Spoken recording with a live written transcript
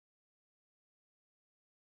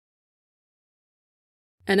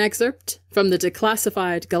An excerpt from the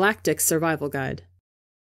declassified Galactic Survival Guide.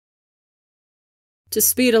 To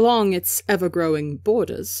speed along its ever-growing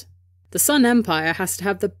borders, the Sun Empire has to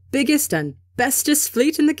have the biggest and bestest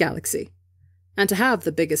fleet in the galaxy. And to have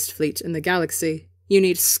the biggest fleet in the galaxy, you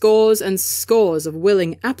need scores and scores of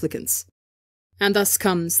willing applicants. And thus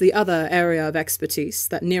comes the other area of expertise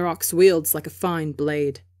that Nerox wields like a fine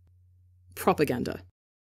blade. Propaganda.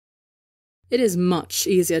 It is much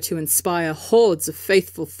easier to inspire hordes of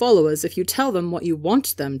faithful followers if you tell them what you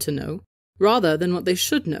want them to know, rather than what they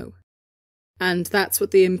should know. And that's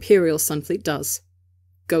what the Imperial Sunfleet does.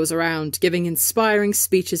 Goes around giving inspiring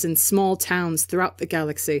speeches in small towns throughout the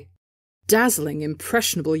galaxy, dazzling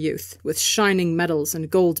impressionable youth with shining medals and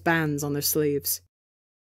gold bands on their sleeves.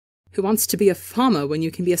 Who wants to be a farmer when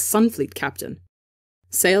you can be a Sunfleet captain?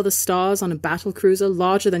 Sail the stars on a battlecruiser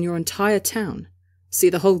larger than your entire town? See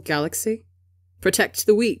the whole galaxy? Protect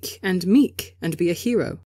the weak and meek and be a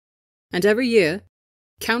hero. And every year,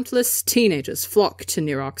 countless teenagers flock to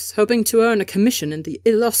Nerox, hoping to earn a commission in the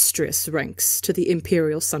illustrious ranks to the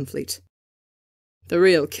Imperial Sunfleet. The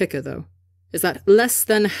real kicker, though, is that less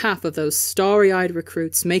than half of those starry-eyed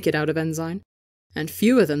recruits make it out of Ensign, and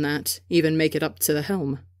fewer than that even make it up to the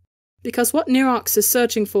helm. Because what Nerox is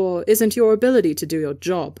searching for isn't your ability to do your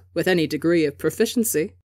job with any degree of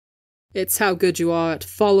proficiency. It's how good you are at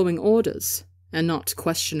following orders, and not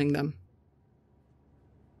questioning them.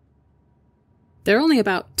 They're only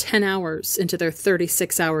about 10 hours into their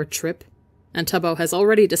 36-hour trip, and Tubbo has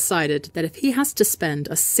already decided that if he has to spend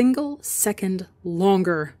a single second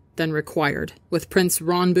longer than required with Prince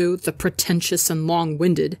Ronbu the Pretentious and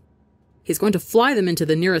Long-Winded, he's going to fly them into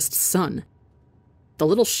the nearest sun. The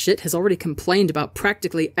little shit has already complained about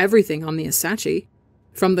practically everything on the Asachi,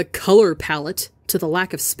 from the color palette to the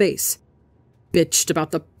lack of space. Bitched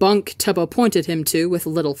about the bunk Tubbo pointed him to with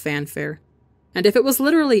little fanfare. And if it was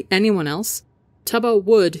literally anyone else, Tubbo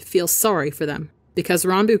would feel sorry for them, because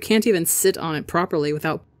Ronbu can't even sit on it properly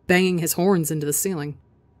without banging his horns into the ceiling.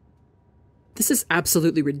 This is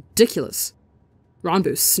absolutely ridiculous.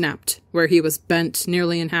 Ronbu snapped, where he was bent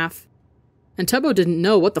nearly in half. And Tubbo didn't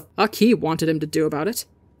know what the fuck he wanted him to do about it.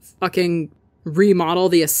 Fucking remodel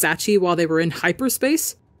the Asachi while they were in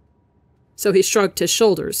hyperspace? So he shrugged his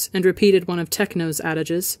shoulders and repeated one of Techno's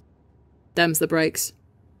adages. Them's the breaks.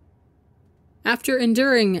 After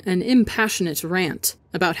enduring an impassionate rant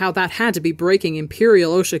about how that had to be breaking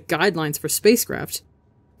Imperial OSHA guidelines for spacecraft,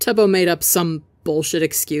 Tubbo made up some bullshit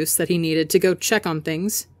excuse that he needed to go check on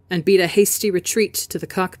things and beat a hasty retreat to the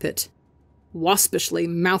cockpit, waspishly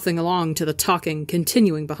mouthing along to the talking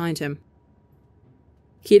continuing behind him.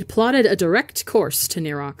 He'd plotted a direct course to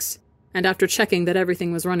Nerox, and after checking that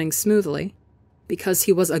everything was running smoothly, because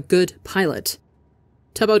he was a good pilot,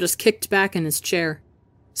 Tubbo just kicked back in his chair,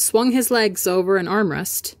 swung his legs over an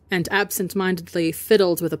armrest, and absent-mindedly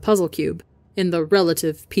fiddled with a puzzle cube in the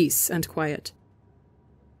relative peace and quiet.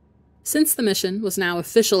 Since the mission was now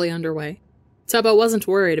officially underway, Tubbo wasn't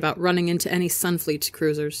worried about running into any Sunfleet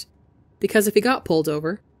cruisers, because if he got pulled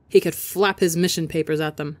over, he could flap his mission papers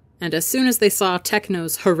at them, and as soon as they saw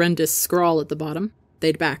Techno's horrendous scrawl at the bottom,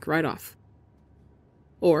 they'd back right off.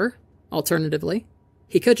 Or, alternatively,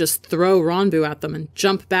 he could just throw Ronbu at them and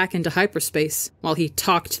jump back into hyperspace while he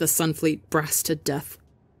talked the Sunfleet brass to death.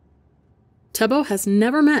 Tubbo has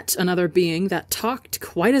never met another being that talked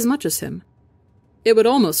quite as much as him. It would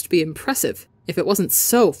almost be impressive if it wasn't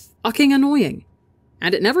so fucking annoying.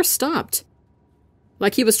 And it never stopped.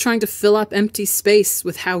 Like he was trying to fill up empty space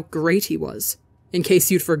with how great he was, in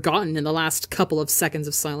case you'd forgotten in the last couple of seconds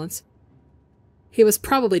of silence. He was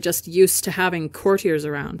probably just used to having courtiers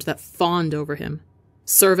around that fawned over him.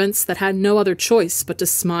 Servants that had no other choice but to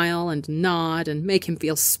smile and nod and make him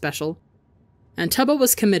feel special. And Tubbo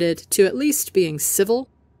was committed to at least being civil,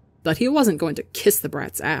 but he wasn't going to kiss the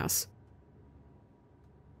brat's ass.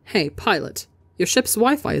 Hey, pilot, your ship's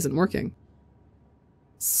Wi-Fi isn't working.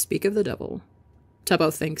 Speak of the devil,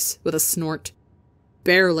 Tubbo thinks with a snort.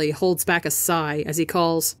 Barely holds back a sigh as he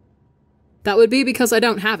calls, That would be because I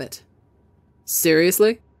don't have it.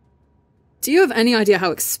 Seriously? Do you have any idea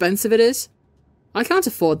how expensive it is? I can't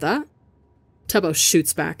afford that. Tubbo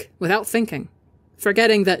shoots back, without thinking,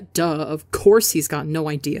 forgetting that, of course he's got no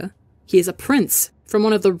idea. He is a prince from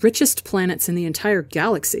one of the richest planets in the entire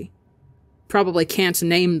galaxy. Probably can't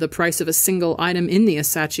name the price of a single item in the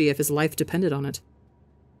Asachi if his life depended on it.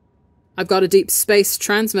 I've got a deep space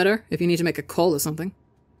transmitter if you need to make a call or something.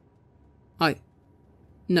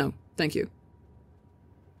 No, thank you.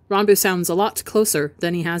 Ronbu sounds a lot closer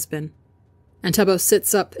than he has been, and Tubbo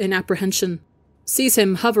sits up in apprehension, sees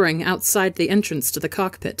him hovering outside the entrance to the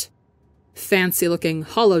cockpit. Fancy-looking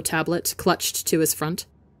holo tablet clutched to his front,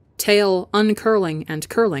 tail uncurling and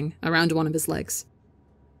curling around one of his legs.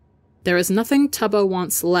 There is nothing Tubbo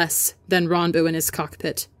wants less than Ronbu in his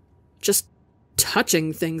cockpit. Just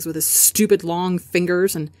touching things with his stupid long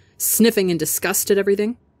fingers and sniffing in disgust at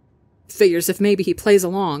everything. Figures if maybe he plays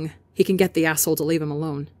along, he can get the asshole to leave him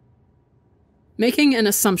alone. Making an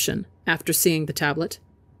assumption after seeing the tablet,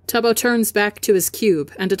 Tubbo turns back to his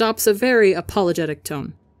cube and adopts a very apologetic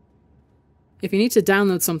tone. If you need to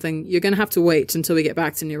download something, you're gonna have to wait until we get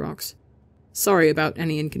back to Nerox. Sorry about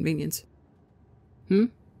any inconvenience.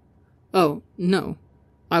 Oh, no.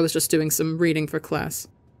 I was just doing some reading for class.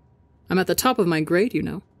 I'm at the top of my grade, you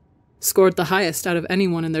know. Scored the highest out of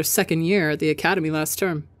anyone in their second year at the academy last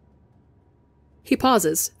term. He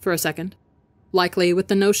pauses for a second, likely with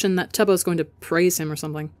the notion that Tubbo's going to praise him or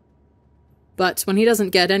something. But when he doesn't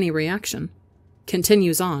get any reaction,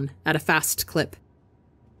 continues on at a fast clip.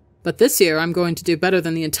 But this year I'm going to do better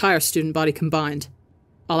than the entire student body combined.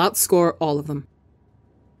 I'll outscore all of them.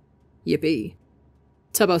 Yippee,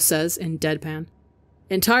 Tubbo says in deadpan,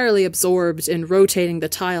 entirely absorbed in rotating the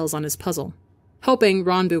tiles on his puzzle, hoping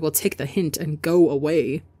Ronbu will take the hint and go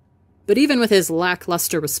away. But even with his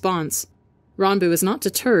lackluster response, Ronbu is not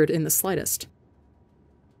deterred in the slightest.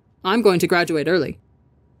 I'm going to graduate early.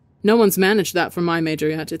 No one's managed that for my major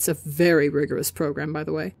yet. It's a very rigorous program, by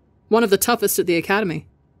the way. One of the toughest at the academy.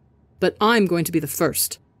 But I'm going to be the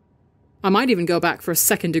first. I might even go back for a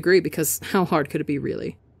second degree because how hard could it be,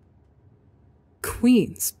 really?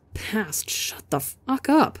 Queen's past, shut the fuck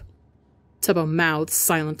up, Tubbo mouths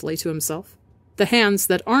silently to himself, the hands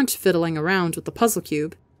that aren't fiddling around with the puzzle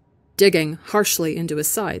cube digging harshly into his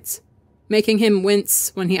sides, making him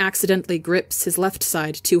wince when he accidentally grips his left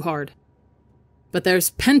side too hard. But there's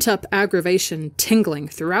pent-up aggravation tingling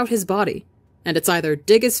throughout his body, and it's either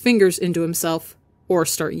dig his fingers into himself or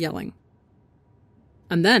start yelling.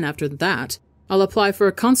 And then, after that, I'll apply for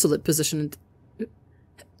a consulate position and...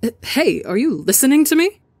 Hey, are you listening to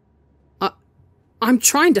me? I'm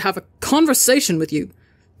trying to have a conversation with you,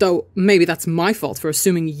 though maybe that's my fault for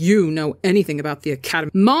assuming you know anything about the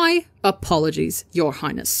academy. My apologies, Your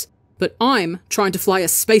Highness, but I'm trying to fly a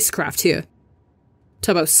spacecraft here.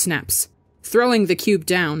 Tubbo snaps, throwing the cube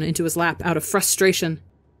down into his lap out of frustration,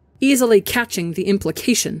 easily catching the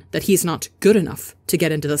implication that he's not good enough to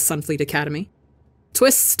get into the Sunfleet Academy,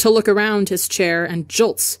 twists to look around his chair and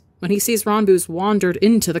jolts when he sees Ronbu's wandered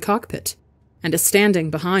into the cockpit and is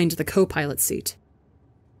standing behind the co-pilot seat.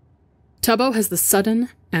 Tubbo has the sudden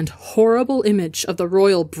and horrible image of the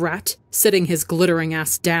royal brat sitting his glittering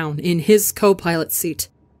ass down in his co-pilot seat,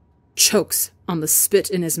 chokes on the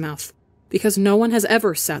spit in his mouth, because no one has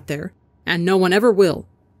ever sat there, and no one ever will.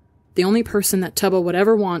 The only person that Tubbo would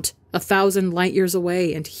ever want, 1,000 light years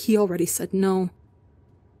away, and he already said no.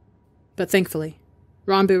 But thankfully,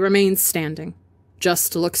 Ronbu remains standing,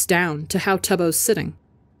 just looks down to how Tubbo's sitting,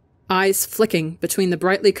 eyes flicking between the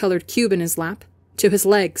brightly colored cube in his lap to his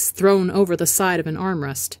legs thrown over the side of an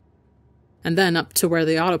armrest, and then up to where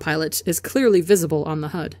the autopilot is clearly visible on the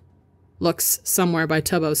HUD, looks somewhere by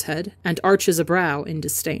Tubbo's head, and arches a brow in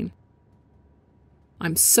disdain.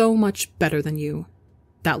 I'm so much better than you,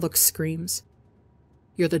 that look screams.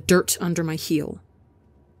 You're the dirt under my heel.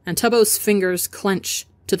 And Tubbo's fingers clench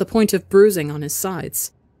to the point of bruising on his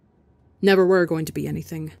sides. Never were going to be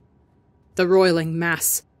anything. The roiling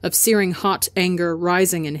mass of searing hot anger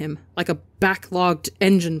rising in him like a backlogged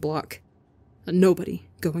engine block. A nobody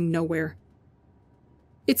going nowhere.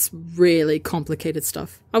 It's really complicated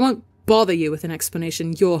stuff. I won't bother you with an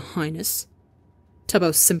explanation, Your Highness.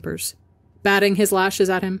 Tubbo simpers, batting his lashes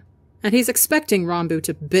at him, and he's expecting Ronbu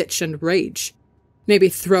to bitch and rage, maybe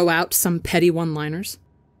throw out some petty one-liners.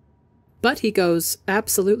 But he goes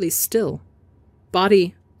absolutely still,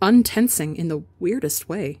 body untensing in the weirdest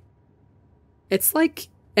way. It's like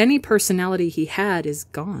any personality he had is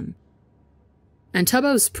gone. And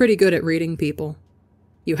Tubbo's pretty good at reading people.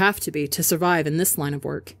 You have to be to survive in this line of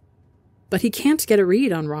work. But he can't get a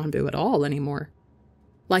read on Ronbu at all anymore.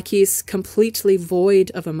 Like he's completely void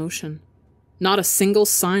of emotion. Not a single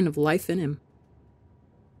sign of life in him.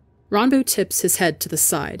 Ronbu tips his head to the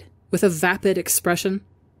side, with a vapid expression,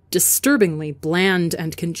 disturbingly bland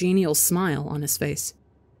and congenial smile on his face.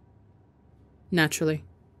 Naturally,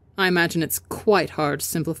 I imagine it's quite hard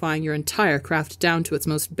simplifying your entire craft down to its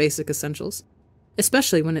most basic essentials,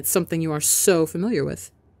 especially when it's something you are so familiar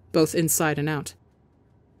with, both inside and out.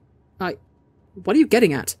 What are you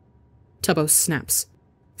getting at? Tubbo snaps,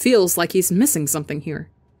 feels like he's missing something here,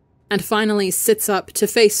 and finally sits up to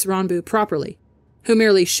face Ronbu properly, who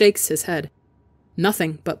merely shakes his head,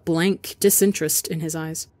 nothing but blank disinterest in his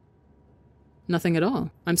eyes. Nothing at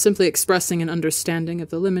all. I'm simply expressing an understanding of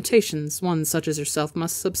the limitations one such as yourself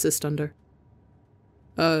must subsist under.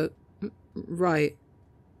 Right.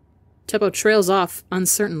 Tubbo trails off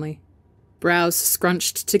uncertainly, brows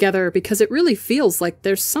scrunched together because it really feels like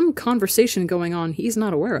there's some conversation going on he's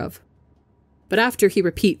not aware of. But after he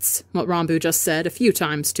repeats what Ranboo just said a few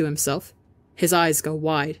times to himself, his eyes go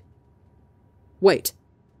wide. Wait,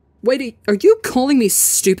 are you calling me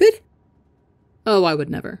stupid? Oh, I would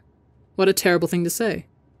never. What a terrible thing to say.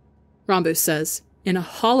 Ranboo says, in a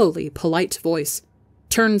hollowly polite voice,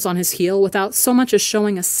 turns on his heel without so much as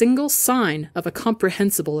showing a single sign of a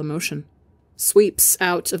comprehensible emotion, sweeps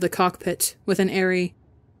out of the cockpit with an airy,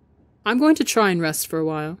 I'm going to try and rest for a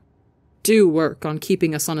while. Do work on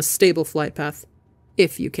keeping us on a stable flight path,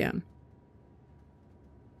 if you can.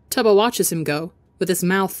 Tubbo watches him go, with his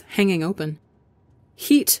mouth hanging open,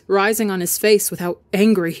 heat rising on his face with how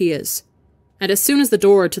angry he is. And as soon as the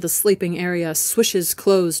door to the sleeping area swishes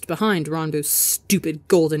closed behind Ranboo's stupid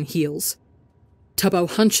golden heels, Tubbo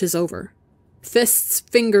hunches over, fists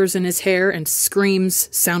fingers in his hair, and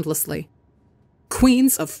screams soundlessly.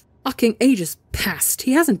 Queens of fucking ages past,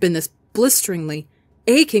 he hasn't been this blisteringly,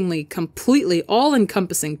 achingly, completely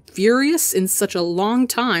all-encompassing furious in such a long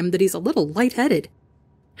time that he's a little lightheaded.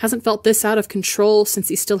 Hasn't felt this out of control since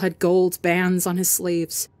he still had gold bands on his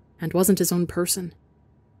sleeves and wasn't his own person.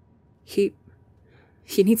 He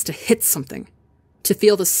needs to hit something, to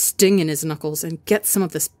feel the sting in his knuckles and get some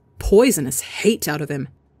of this poisonous hate out of him.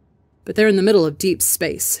 But they're in the middle of deep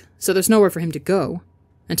space, so there's nowhere for him to go,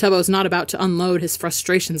 and Tubbo's not about to unload his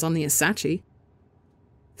frustrations on the Asachi.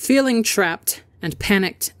 Feeling trapped and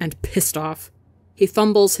panicked and pissed off, he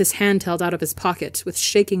fumbles his handheld out of his pocket with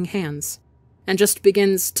shaking hands, and just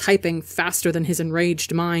begins typing faster than his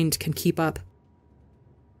enraged mind can keep up.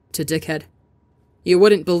 To Dickhead. You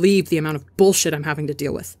wouldn't believe the amount of bullshit I'm having to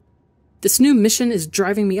deal with. This new mission is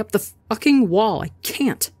driving me up the fucking wall. I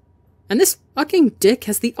can't. And this fucking dick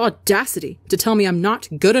has the audacity to tell me I'm not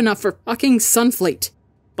good enough for fucking Sunfleet.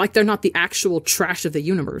 Like they're not the actual trash of the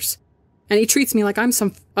universe. And he treats me like I'm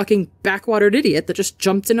some fucking backwatered idiot that just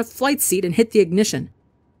jumped in a flight seat and hit the ignition.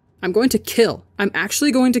 I'm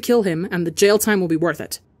actually going to kill him, and the jail time will be worth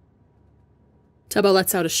it. Tubbo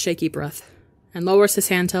lets out a shaky breath and lowers his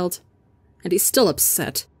handheld. And he's still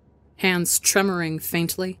upset, hands tremoring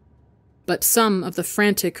faintly, but some of the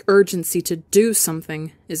frantic urgency to do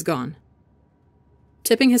something is gone.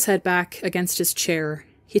 Tipping his head back against his chair,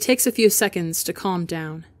 he takes a few seconds to calm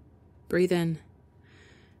down. Breathe in.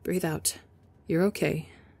 Breathe out. You're okay.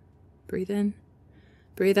 Breathe in.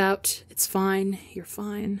 Breathe out. It's fine. You're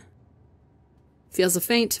fine. Feels a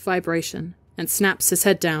faint vibration and snaps his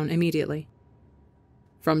head down immediately.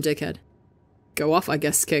 From Dickhead. Go off, I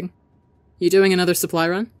guess, King. You doing another supply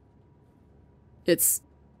run? It's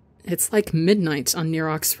like midnight on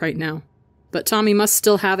Nerox right now, but Tommy must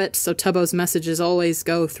still have it, so Tubbo's messages always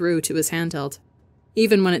go through to his handheld,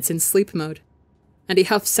 even when it's in sleep mode, and he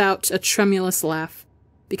huffs out a tremulous laugh,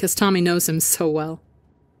 because Tommy knows him so well.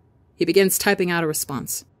 He begins typing out a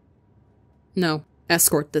response. No,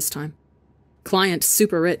 escort this time. Client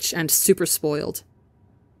super rich and super spoiled.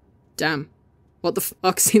 Damn, what the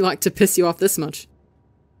fuck's he like to piss you off this much?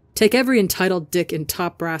 Take every entitled dick in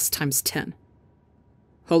top brass times 10.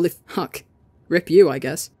 Holy fuck. Rip you, I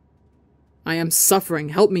guess. I am suffering.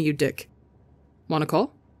 Help me, you dick. Want a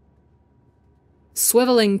call?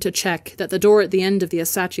 Swiveling to check that the door at the end of the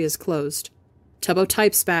Asachi is closed, Tubbo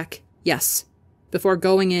types back, yes, before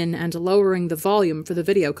going in and lowering the volume for the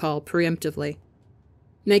video call preemptively.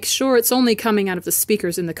 Make sure it's only coming out of the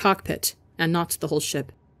speakers in the cockpit, and not the whole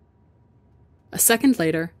ship. A second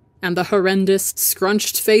later, and the horrendous,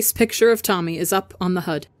 scrunched face picture of Tommy is up on the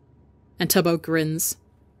HUD. And Tubbo grins.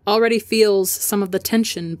 Already feels some of the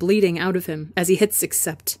tension bleeding out of him as he hits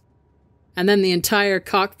accept. And then the entire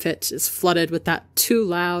cockpit is flooded with that too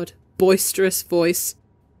loud, boisterous voice.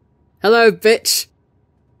 Hello, bitch!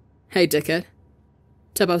 Hey, dickhead.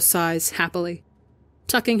 Tubbo sighs happily,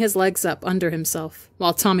 tucking his legs up under himself,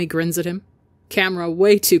 while Tommy grins at him, camera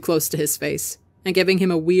way too close to his face, and giving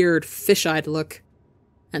him a weird, fish-eyed look.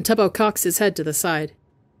 And Tubbo cocks his head to the side.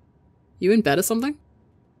 You in bed or something?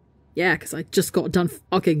 Yeah, 'cause I just got done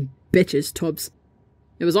fucking bitches, Tubbs.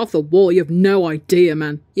 It was off the wall, you have no idea,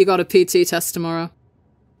 man. You got a PT test tomorrow?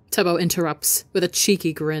 Tubbo interrupts with a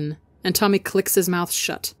cheeky grin, and Tommy clicks his mouth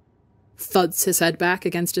shut, thuds his head back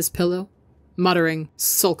against his pillow, muttering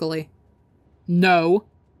sulkily. No.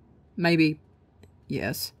 Maybe.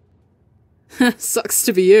 Yes. Sucks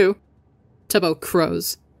to be you. Tubbo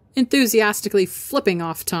crows, enthusiastically flipping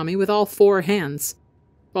off Tommy with all four hands,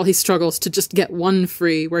 while he struggles to just get one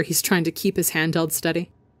free where he's trying to keep his handheld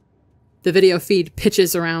steady. The video feed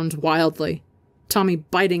pitches around wildly, Tommy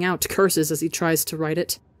biting out curses as he tries to write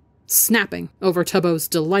it, snapping over Tubbo's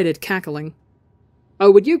delighted cackling.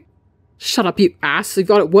 "Oh, would you... Shut up, you ass! You've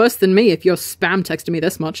got it worse than me if you're spam texting me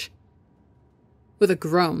this much." With a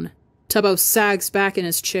groan, Tubbo sags back in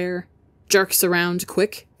his chair, jerks around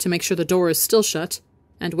quick to make sure the door is still shut,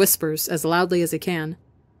 and whispers as loudly as he can.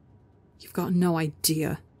 "You've got no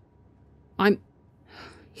idea.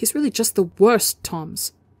 He's really just the worst,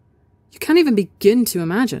 Toms. You can't even begin to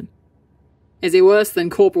imagine." "Is he worse than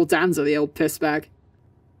Corporal Danza, the old pissbag?"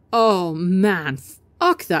 "Oh, man,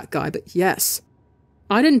 fuck that guy, but yes.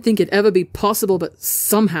 I didn't think it'd ever be possible, but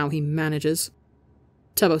somehow he manages."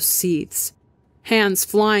 Tubbo seethes, hands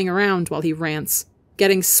flying around while he rants,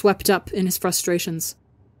 getting swept up in his frustrations.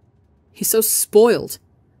 He's so spoiled.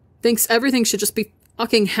 Thinks everything should just be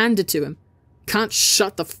fucking handed to him. Can't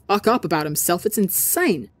shut the fuck up about himself. It's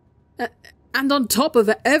insane. And on top of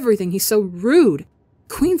everything, he's so rude.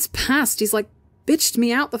 Queen's past, he's like bitched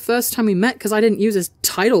me out the first time we met because I didn't use his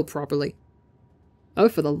title properly. Oh,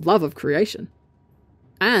 for the love of creation.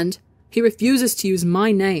 And he refuses to use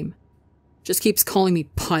my name. Just keeps calling me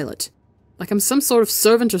Pilot. Like I'm some sort of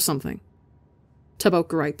servant or something. Tubbo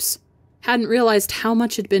gripes. Hadn't realized how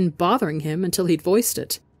much had been bothering him until he'd voiced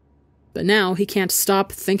it. But now he can't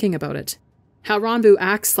stop thinking about it. How Ranbu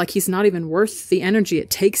acts like he's not even worth the energy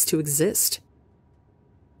it takes to exist.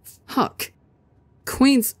 Fuck.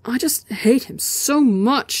 Queens, I just hate him so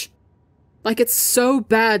much. Like it's so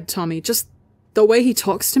bad, Tommy, just the way he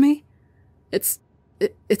talks to me. It's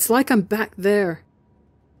like I'm back there.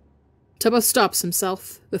 Tubbo stops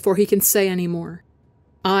himself before he can say any more.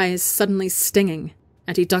 Eyes suddenly stinging,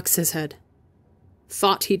 and he ducks his head.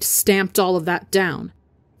 Thought he'd stamped all of that down,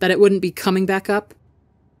 that it wouldn't be coming back up.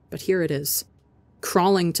 But here it is,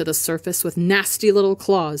 crawling to the surface with nasty little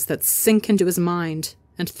claws that sink into his mind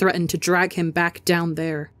and threaten to drag him back down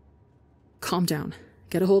there. Calm down.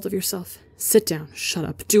 Get a hold of yourself. Sit down. Shut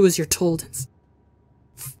up. Do as you're told.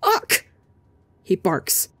 Fuck! He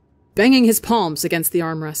barks, banging his palms against the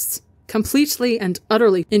armrests, completely and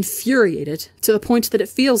utterly infuriated to the point that it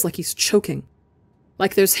feels like he's choking.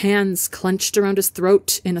 Like there's hands clenched around his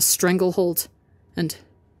throat in a stranglehold, and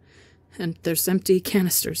there's empty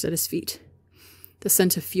canisters at his feet. The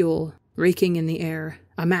scent of fuel reeking in the air,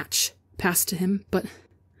 a match passed to him, but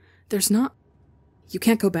there's not. You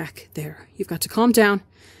can't go back there. You've got to calm down,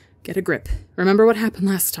 get a grip. Remember what happened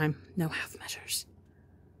last time. No half measures.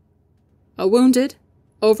 A wounded,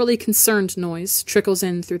 overly concerned noise trickles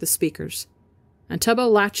in through the speakers, and Tubbo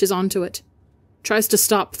latches onto it, tries to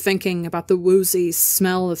stop thinking about the woozy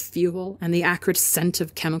smell of fuel and the acrid scent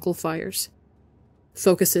of chemical fires.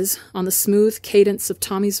 Focuses on the smooth cadence of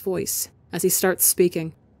Tommy's voice as he starts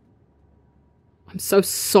speaking. "I'm so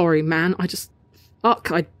sorry, man. Fuck,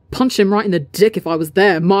 I'd punch him right in the dick if I was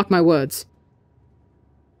there, mark my words."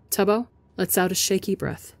 Tubbo lets out a shaky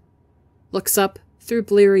breath, looks up through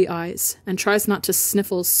bleary eyes, and tries not to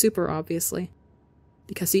sniffle super obviously.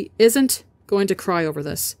 Because he isn't going to cry over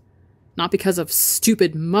this. Not because of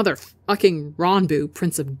stupid motherfucking Ranbu,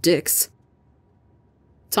 Prince of Dicks.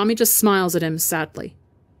 Tommy just smiles at him sadly,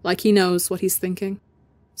 like he knows what he's thinking.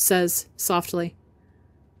 Says softly,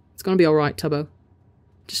 "It's gonna be alright, Tubbo.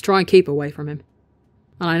 Just try and keep away from him.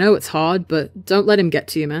 And I know it's hard, but don't let him get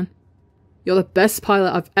to you, man. You're the best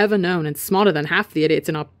pilot I've ever known and smarter than half the idiots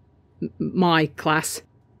in my class.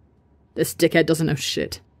 This dickhead doesn't know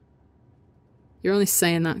shit." "You're only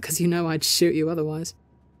saying that because you know I'd shoot you otherwise,"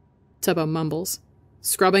 Tubbo mumbles,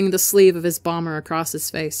 scrubbing the sleeve of his bomber across his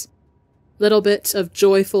face. Little bit of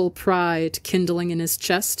joyful pride kindling in his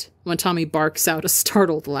chest when Tommy barks out a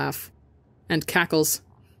startled laugh and cackles.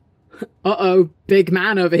 "Uh-oh, big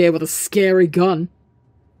man over here with a scary gun."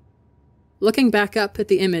 Looking back up at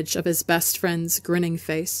the image of his best friend's grinning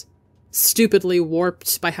face, stupidly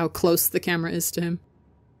warped by how close the camera is to him,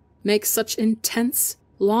 makes such intense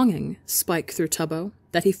longing spike through Tubbo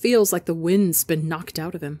that he feels like the wind's been knocked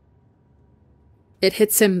out of him. It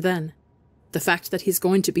hits him then, the fact that he's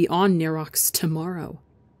going to be on Nirox tomorrow.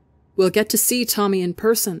 We'll get to see Tommy in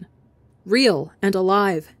person, real and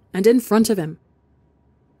alive, and in front of him.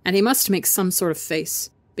 And he must make some sort of face,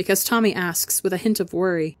 because Tommy asks with a hint of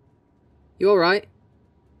worry, "You alright?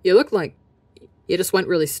 You look like you just went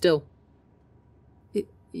really still."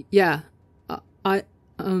 Yeah, I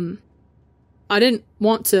didn't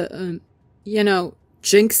want to,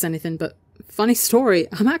 jinx anything, but funny story,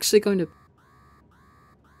 I'm actually going to..."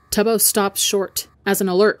 Tubbo stops short as an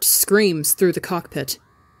alert screams through the cockpit,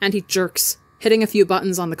 and he jerks, hitting a few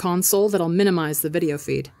buttons on the console that'll minimize the video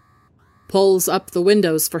feed. Pulls up the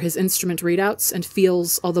windows for his instrument readouts and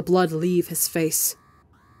feels all the blood leave his face.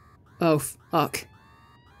 Oh, fuck.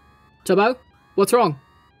 Tubbo? What's wrong?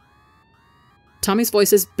 Tommy's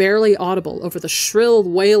voice is barely audible over the shrill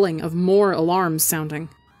wailing of more alarms sounding,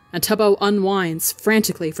 and Tubbo unwinds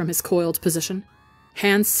frantically from his coiled position,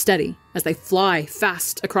 hands steady as they fly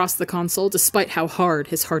fast across the console despite how hard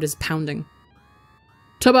his heart is pounding.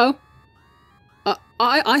 Tubbo?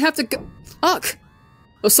 I have to go— Fuck!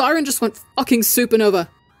 Osiren just went fucking supernova!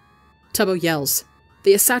 Tubbo yells,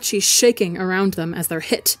 the Asachi shaking around them as they're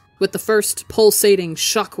hit with the first pulsating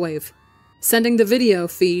shockwave, sending the video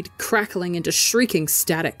feed crackling into shrieking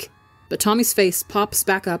static. But Tommy's face pops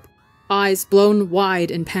back up, eyes blown wide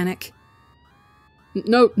in panic.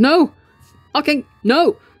 No! Fucking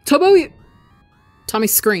no! Tubbo, you— Tommy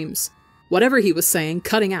screams, whatever he was saying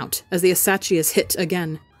cutting out as the Asachi is hit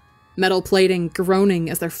again, metal plating groaning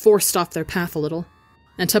as they're forced off their path a little,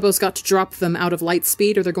 and Tubbo's got to drop them out of light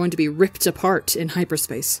speed or they're going to be ripped apart in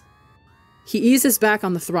hyperspace. He eases back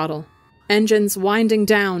on the throttle, engines winding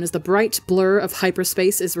down as the bright blur of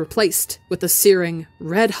hyperspace is replaced with the searing,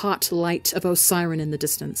 red-hot light of Osiren in the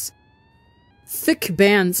distance. Thick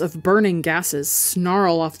bands of burning gases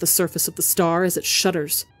snarl off the surface of the star as it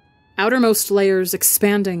shudders, outermost layers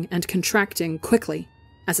expanding and contracting quickly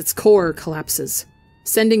as its core collapses,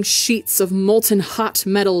 sending sheets of molten hot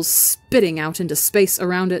metals spitting out into space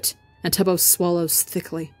around it, and Tubbo swallows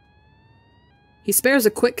thickly. He spares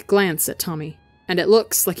a quick glance at Tommy, and it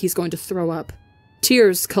looks like he's going to throw up,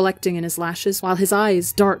 tears collecting in his lashes while his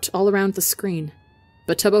eyes dart all around the screen.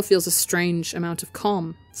 But Tubbo feels a strange amount of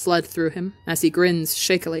calm flood through him as he grins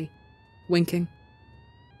shakily, winking.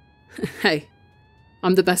 Hey,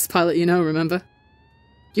 I'm the best pilot you know, remember?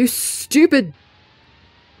 You stupid—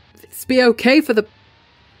 It's be okay for the—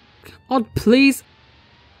 Odd, please.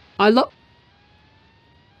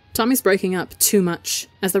 Tommy's breaking up too much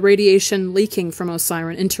as the radiation leaking from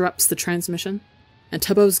Osiren interrupts the transmission, and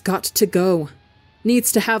Tubbo's got to go.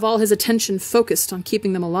 Needs to have all his attention focused on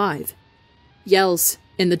keeping them alive. Yells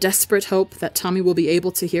in the desperate hope that Tommy will be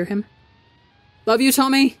able to hear him. Love you,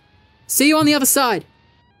 Tommy. See you on the other side.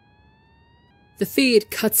 The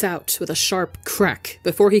feed cuts out with a sharp crack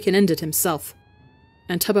before he can end it himself,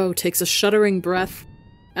 and Tubbo takes a shuddering breath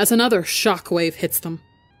as another shockwave hits them.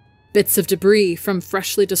 Bits of debris from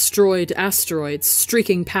freshly destroyed asteroids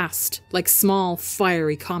streaking past like small,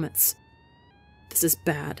 fiery comets. This is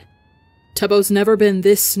bad. Tubbo's never been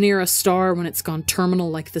this near a star when it's gone terminal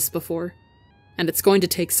like this before, and it's going to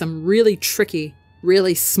take some really tricky,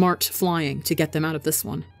 really smart flying to get them out of this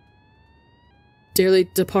one. Dearly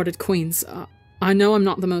departed queens, I know I'm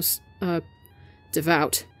not the most,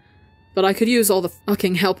 devout, but I could use all the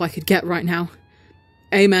fucking help I could get right now.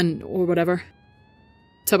 Amen, or whatever.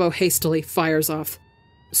 Tubbo hastily fires off,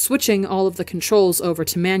 switching all of the controls over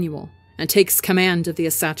to manual, and takes command of the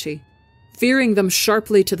Asachi, veering them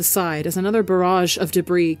sharply to the side as another barrage of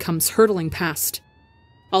debris comes hurtling past,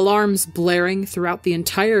 alarms blaring throughout the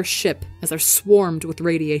entire ship as they're swarmed with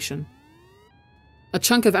radiation. A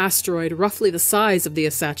chunk of asteroid roughly the size of the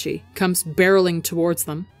Asachi comes barreling towards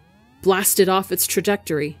them, blasted off its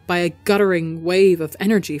trajectory by a guttering wave of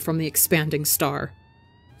energy from the expanding star,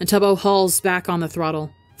 and Tubbo hauls back on the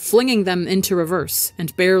throttle, flinging them into reverse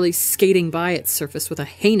and barely skating by its surface with a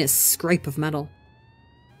heinous scrape of metal.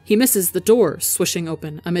 He misses the door swishing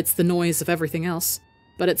open amidst the noise of everything else,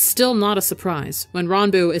 but it's still not a surprise when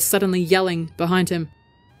Ronbu is suddenly yelling behind him.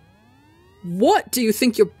 What do you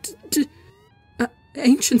think you're—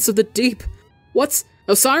 Ancients of the Deep? What's—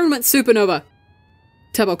 Osiren went supernova!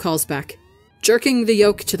 Tubbo calls back, jerking the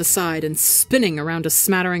yoke to the side and spinning around a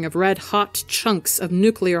smattering of red-hot chunks of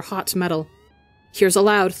nuclear-hot metal. Hears a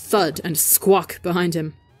loud thud and squawk behind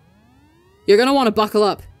him. You're gonna want to buckle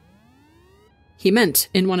up. He meant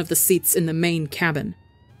in one of the seats in the main cabin,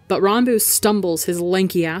 but Ronbu stumbles his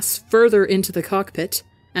lanky ass further into the cockpit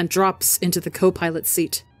and drops into the co-pilot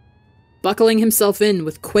seat, buckling himself in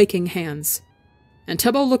with quaking hands. And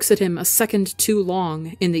Tubbo looks at him a second too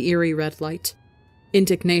long in the eerie red light,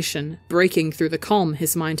 indignation breaking through the calm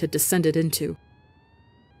his mind had descended into.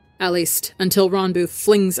 At least, until Ronbu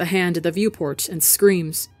flings a hand at the viewport and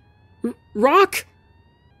screams, Rock!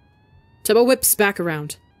 Tubbo whips back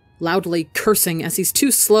around, loudly cursing as he's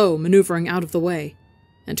too slow maneuvering out of the way,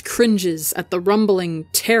 and cringes at the rumbling,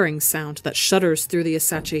 tearing sound that shudders through the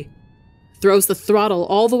Asachi, throws the throttle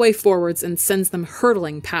all the way forwards and sends them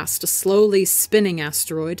hurtling past a slowly spinning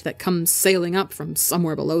asteroid that comes sailing up from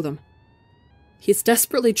somewhere below them. He's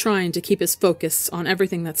desperately trying to keep his focus on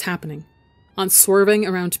everything that's happening, on swerving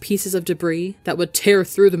around pieces of debris that would tear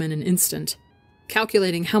through them in an instant,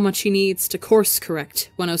 calculating how much he needs to course correct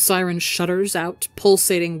when Osiren shudders out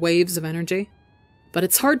pulsating waves of energy. But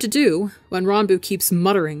it's hard to do when Ranbu keeps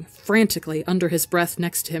muttering frantically under his breath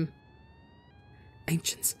next to him.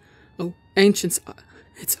 Ancients. Oh, ancients.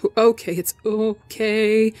 It's okay. It's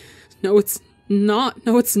okay. No, it's not.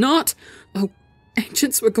 No, it's not. Oh,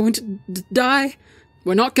 ancients, we're going to die.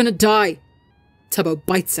 We're not going to die. Tubbo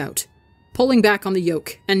bites out, pulling back on the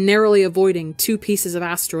yoke and narrowly avoiding 2 pieces of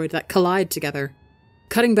asteroid that collide together,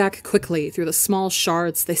 cutting back quickly through the small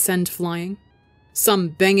shards they send flying, some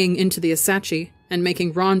banging into the Asachi and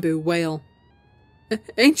making Ranbu wail.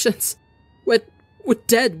 Ancients, we're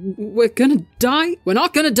dead. We're gonna die. We're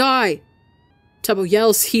not gonna die. Tubbo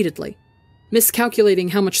yells heatedly, miscalculating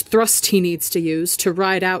how much thrust he needs to use to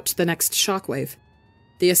ride out the next shockwave,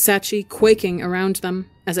 the Asachi quaking around them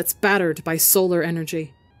as it's battered by solar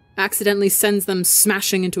energy, accidentally sends them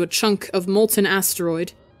smashing into a chunk of molten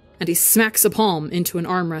asteroid, and he smacks a palm into an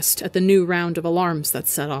armrest at the new round of alarms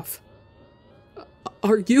that's set off.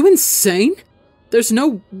 Are you insane? There's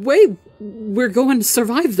no way we're going to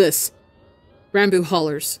survive this. Ranbu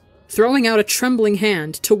hollers, throwing out a trembling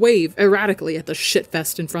hand to wave erratically at the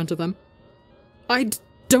shitfest in front of them. I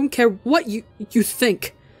don't care what you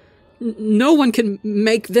think. No one can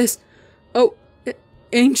make this. Oh,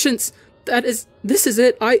 ancients, this is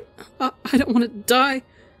it. I don't want to die.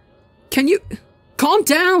 Can you calm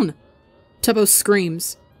down? Tubbo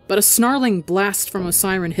screams, but a snarling blast from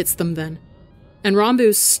Osiren hits them then, and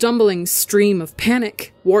Ranbu's stumbling stream of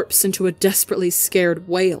panic warps into a desperately scared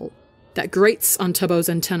wail that grates on Tubbo's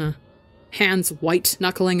antenna, hands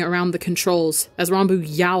white-knuckling around the controls as Ranbu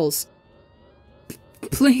yowls.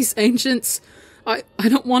 Please, ancients, I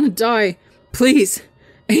don't want to die. Please,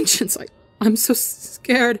 ancients, I'm so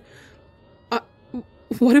scared.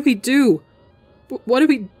 What do we do? What do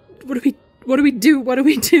we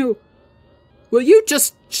do? Will you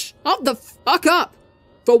just shut the fuck up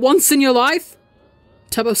for once in your life?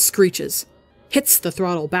 Tubbo screeches, hits the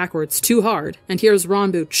throttle backwards too hard, and hears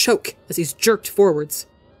Ranbu choke as he's jerked forwards,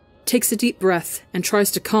 takes a deep breath and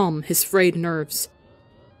tries to calm his frayed nerves.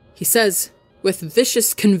 He says, with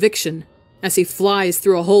vicious conviction, as he flies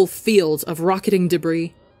through a whole field of rocketing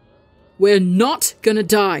debris, "We're not gonna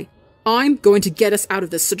die. I'm going to get us out of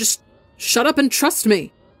this, so just shut up and trust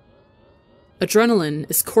me." Adrenaline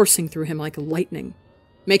is coursing through him like lightning,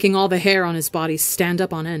 making all the hair on his body stand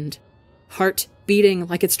up on end, heart beating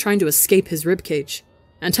like it's trying to escape his ribcage,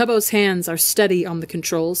 and Tubbo's hands are steady on the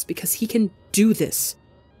controls because he can do this.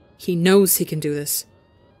 He knows he can do this,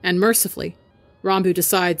 and mercifully, Ranbu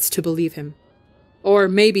decides to believe him. Or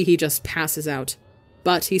maybe he just passes out,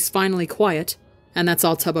 but he's finally quiet, and that's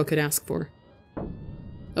all Tubbo could ask for.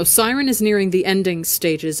 Osiren is nearing the ending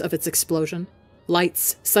stages of its explosion,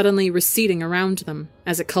 lights suddenly receding around them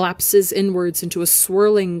as it collapses inwards into a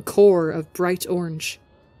swirling core of bright orange.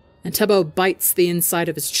 And Tubbo bites the inside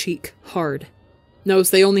of his cheek hard,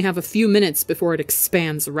 knows they only have a few minutes before it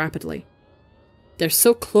expands rapidly. They're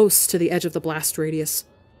so close to the edge of the blast radius.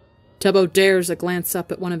 Tubbo dares a glance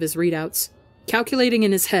up at one of his readouts, calculating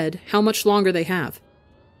in his head how much longer they have.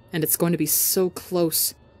 And it's going to be so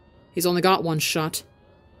close. He's only got one shot.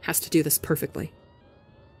 Has to do this perfectly.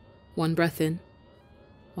 One breath in,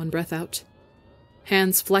 one breath out.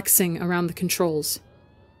 Hands flexing around the controls,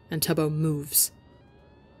 and Tubbo moves.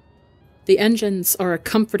 The engines are a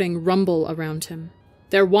comforting rumble around him,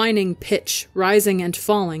 their whining pitch rising and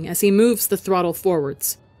falling as he moves the throttle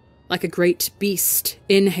forwards, like a great beast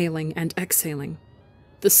inhaling and exhaling,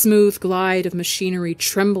 the smooth glide of machinery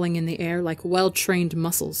trembling in the air like well-trained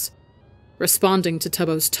muscles, responding to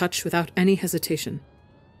Tubbo's touch without any hesitation.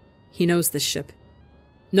 He knows this ship,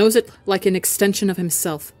 knows it like an extension of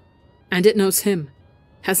himself, and it knows him,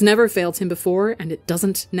 has never failed him before, and it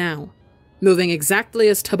doesn't now, moving exactly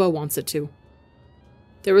as Tubbo wants it to.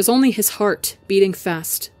 There was only his heart beating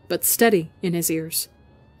fast, but steady in his ears,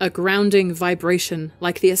 a grounding vibration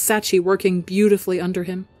like the Asachi working beautifully under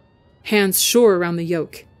him, hands sure around the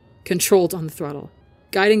yoke, controlled on the throttle,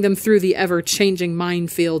 guiding them through the ever-changing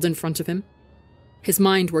minefield in front of him, his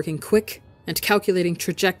mind working quick and calculating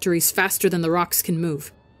trajectories faster than the rocks can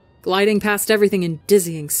move, gliding past everything in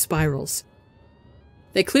dizzying spirals.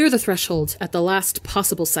 They clear the threshold at the last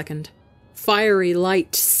possible second, fiery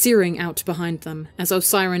light searing out behind them as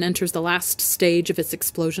Osiren enters the last stage of its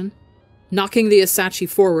explosion, knocking the Asachi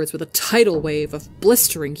forwards with a tidal wave of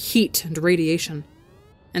blistering heat and radiation,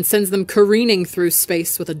 and sends them careening through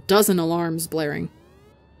space with a dozen alarms blaring.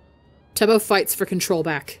 Tubbo fights for control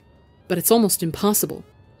back, but it's almost impossible,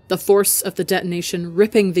 the force of the detonation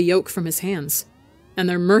ripping the yoke from his hands, and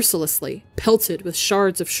they're mercilessly pelted with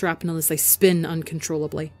shards of shrapnel as they spin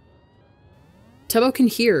uncontrollably. Tubbo can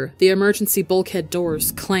hear the emergency bulkhead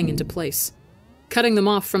doors clang into place, Cutting them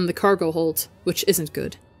off from the cargo hold, which isn't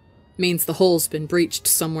good, means the hull's been breached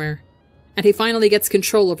somewhere, and he finally gets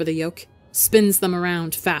control over the yoke, spins them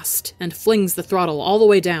around fast, and flings the throttle all the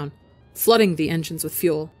way down, flooding the engines with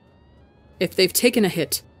fuel. If they've taken a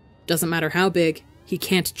hit, doesn't matter how big, he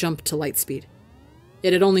can't jump to light speed.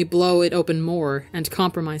 It'd only blow it open more and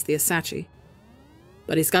compromise the Asachi.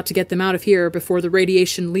 But he's got to get them out of here before the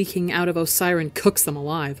radiation leaking out of Osiren cooks them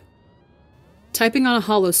alive. Typing on a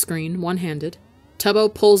holoscreen, one-handed,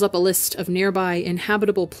 Tubbo pulls up a list of nearby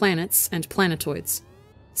inhabitable planets and planetoids,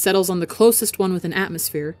 settles on the closest one with an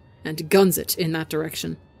atmosphere, and guns it in that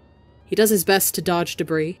direction. He does his best to dodge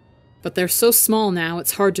debris, but they're so small now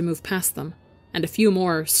it's hard to move past them, and a few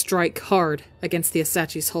more strike hard against the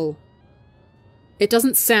Asachi's hull. It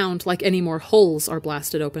doesn't sound like any more hulls are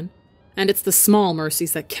blasted open, and it's the small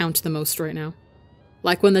mercies that count the most right now.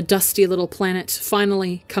 Like when the dusty little planet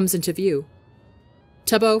finally comes into view.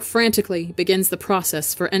 Tubbo frantically begins the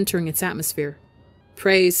process for entering its atmosphere,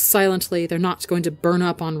 prays silently they're not going to burn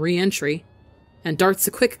up on re-entry, and darts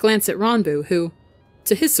a quick glance at Ronbu, who,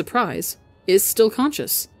 to his surprise, is still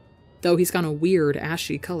conscious, though he's gone a weird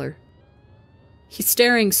ashy color. He's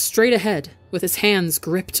staring straight ahead, with his hands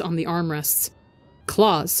gripped on the armrests.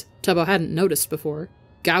 Claws, Tubbo hadn't noticed before,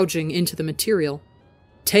 gouging into the material,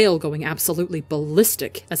 tail going absolutely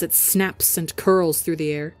ballistic as it snaps and curls through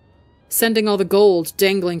the air, sending all the gold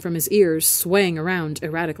dangling from his ears swaying around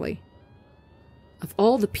erratically. Of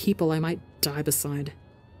all the people I might die beside,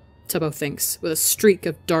 Tubbo thinks, with a streak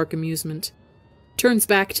of dark amusement, turns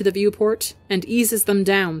back to the viewport and eases them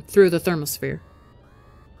down through the thermosphere.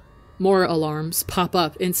 More alarms pop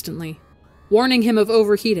up instantly, warning him of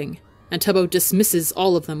overheating, and Tubbo dismisses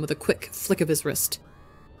all of them with a quick flick of his wrist,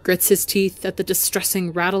 grits his teeth at the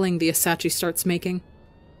distressing rattling the Asachi starts making,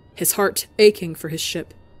 his heart aching for his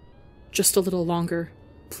ship. Just a little longer.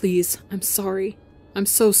 Please, I'm sorry. I'm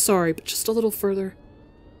so sorry, but just a little further.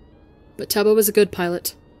 But Tubbo is a good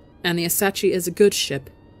pilot, and the Asachi is a good ship,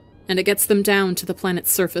 and it gets them down to the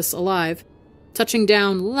planet's surface alive, touching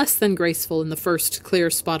down less than graceful in the first clear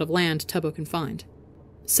spot of land Tubbo can find,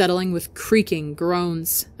 settling with creaking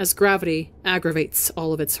groans as gravity aggravates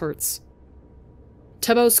all of its hurts.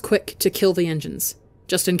 Tubbo's quick to kill the engines,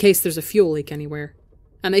 just in case there's a fuel leak anywhere,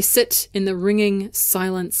 and they sit in the ringing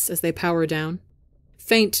silence as they power down,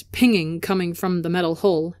 faint pinging coming from the metal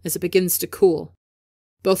hull as it begins to cool,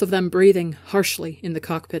 both of them breathing harshly in the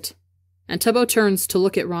cockpit, and Tubbo turns to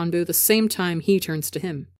look at Ronbu the same time he turns to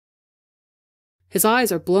him. His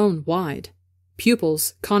eyes are blown wide,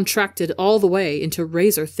 pupils contracted all the way into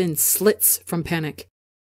razor-thin slits from panic,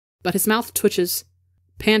 but his mouth twitches,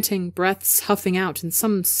 panting breaths huffing out in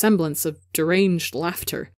some semblance of deranged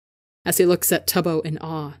laughter, as he looks at Tubbo in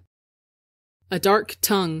awe. A dark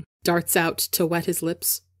tongue darts out to wet his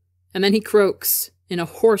lips, and then he croaks, in a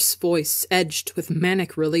hoarse voice edged with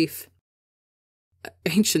manic relief.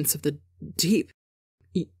 Ancients of the Deep,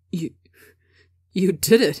 you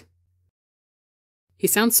did it. He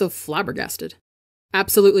sounds so flabbergasted,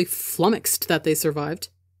 absolutely flummoxed that they survived.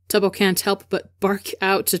 Tubbo can't help but bark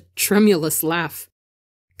out a tremulous laugh,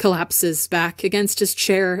 collapses back against his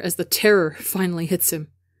chair as the terror finally hits him,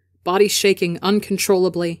 body shaking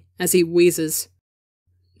uncontrollably as he wheezes.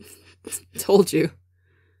 Told you.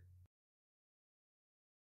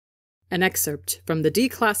 An excerpt from the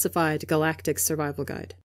Declassified Galactic Survival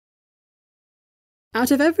Guide.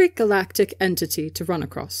 Out of every galactic entity to run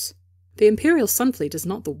across, the Imperial Sunfleet is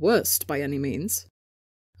not the worst by any means,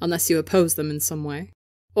 unless you oppose them in some way,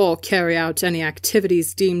 or carry out any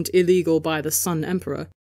activities deemed illegal by the Sun Emperor,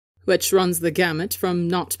 which runs the gamut from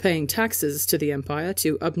not paying taxes to the Empire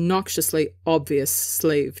to obnoxiously obvious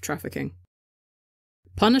slave trafficking.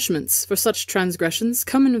 Punishments for such transgressions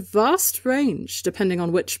come in vast range depending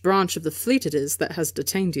on which branch of the fleet it is that has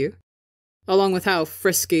detained you, along with how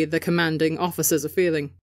frisky the commanding officers are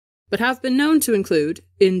feeling, but have been known to include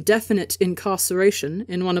indefinite incarceration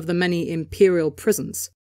in one of the many Imperial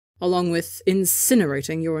prisons, along with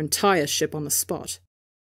incinerating your entire ship on the spot.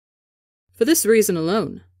 For this reason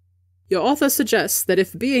alone, your author suggests that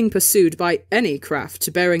if being pursued by any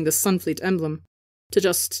craft bearing the Sunfleet emblem, to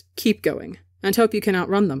just keep going and hope you can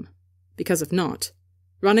outrun them, because if not,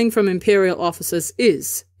 running from Imperial officers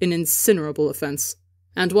is an incinerable offense,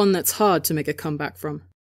 and one that's hard to make a comeback from.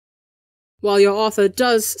 While your author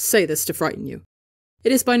does say this to frighten you,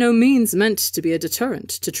 it is by no means meant to be a deterrent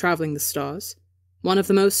to traveling the stars, one of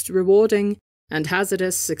the most rewarding and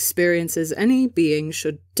hazardous experiences any being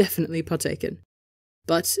should definitely partake in,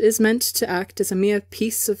 but is meant to act as a mere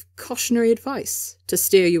piece of cautionary advice to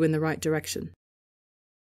steer you in the right direction.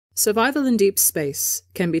 Survival in deep space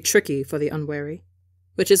can be tricky for the unwary,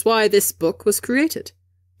 which is why this book was created,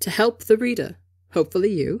 to help the reader,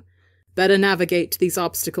 hopefully you, better navigate these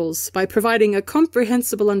obstacles by providing a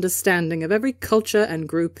comprehensible understanding of every culture and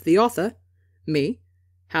group the author, me,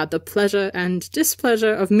 had the pleasure and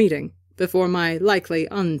displeasure of meeting before my likely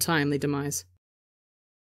untimely demise.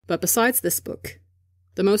 But besides this book,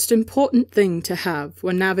 the most important thing to have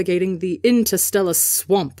when navigating the interstellar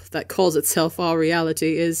swamp that calls itself our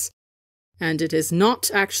reality is, and it is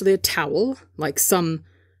not actually a towel, like some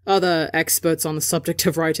other experts on the subject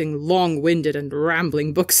of writing long-winded and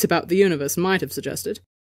rambling books about the universe might have suggested,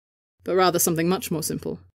 but rather something much more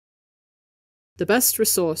simple. The best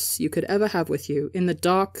resource you could ever have with you in the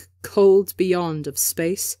dark, cold beyond of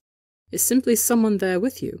space is simply someone there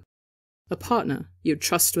with you, a partner you'd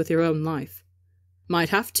trust with your own life. Might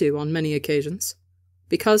have to on many occasions,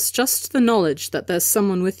 because just the knowledge that there's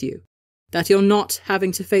someone with you, that you're not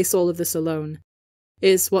having to face all of this alone,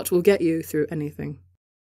 is what will get you through anything.